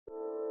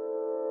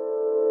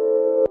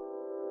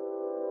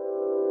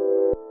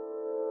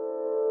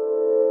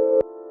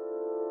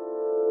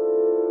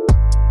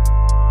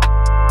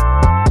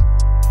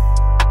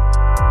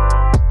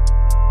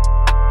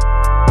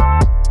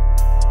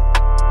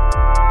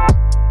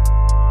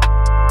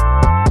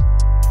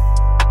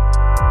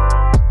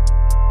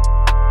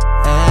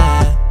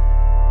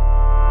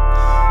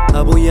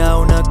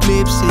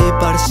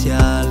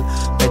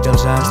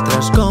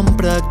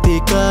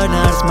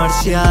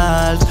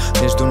parcials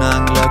des d'un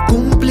angle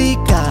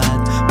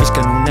complicat, visc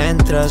en un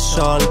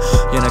entresòl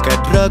i en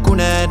aquest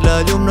raconet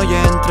la llum no hi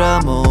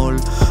entra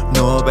molt.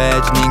 No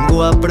veig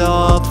ningú a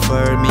prop,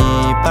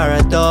 Fermi,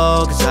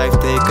 paradox, I've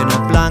taken a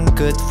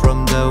blanket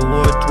from the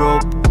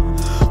wardrobe.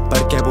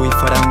 Perquè avui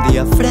farà un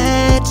dia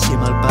fred, si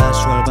me'l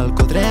passo al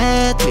balcó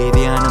dret,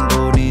 lidiant amb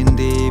un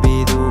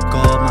individu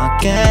com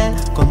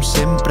aquest. Com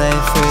sempre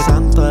he fet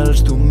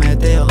samples d'un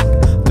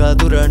meteor que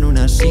duren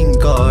unes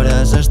 5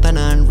 hores, estan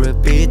en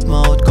repeat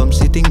mode, com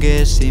si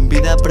tinguessin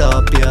vida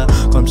pròpia,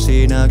 com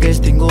si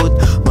n'hagués tingut.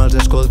 Me'ls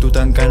escolto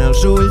tancant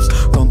els ulls,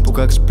 com puc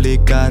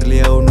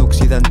explicar-li a un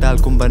occidental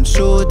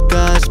convençut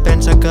que es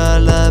pensa que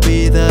la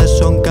vida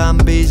són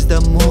canvis de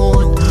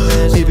mood,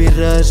 i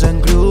birres en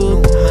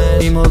grup,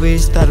 i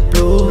Movistar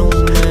Plus,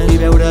 i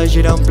veure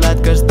girar un plat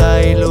que està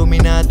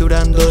il·luminat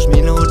durant 2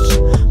 minuts.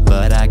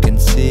 But I can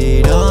see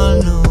it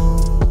all now.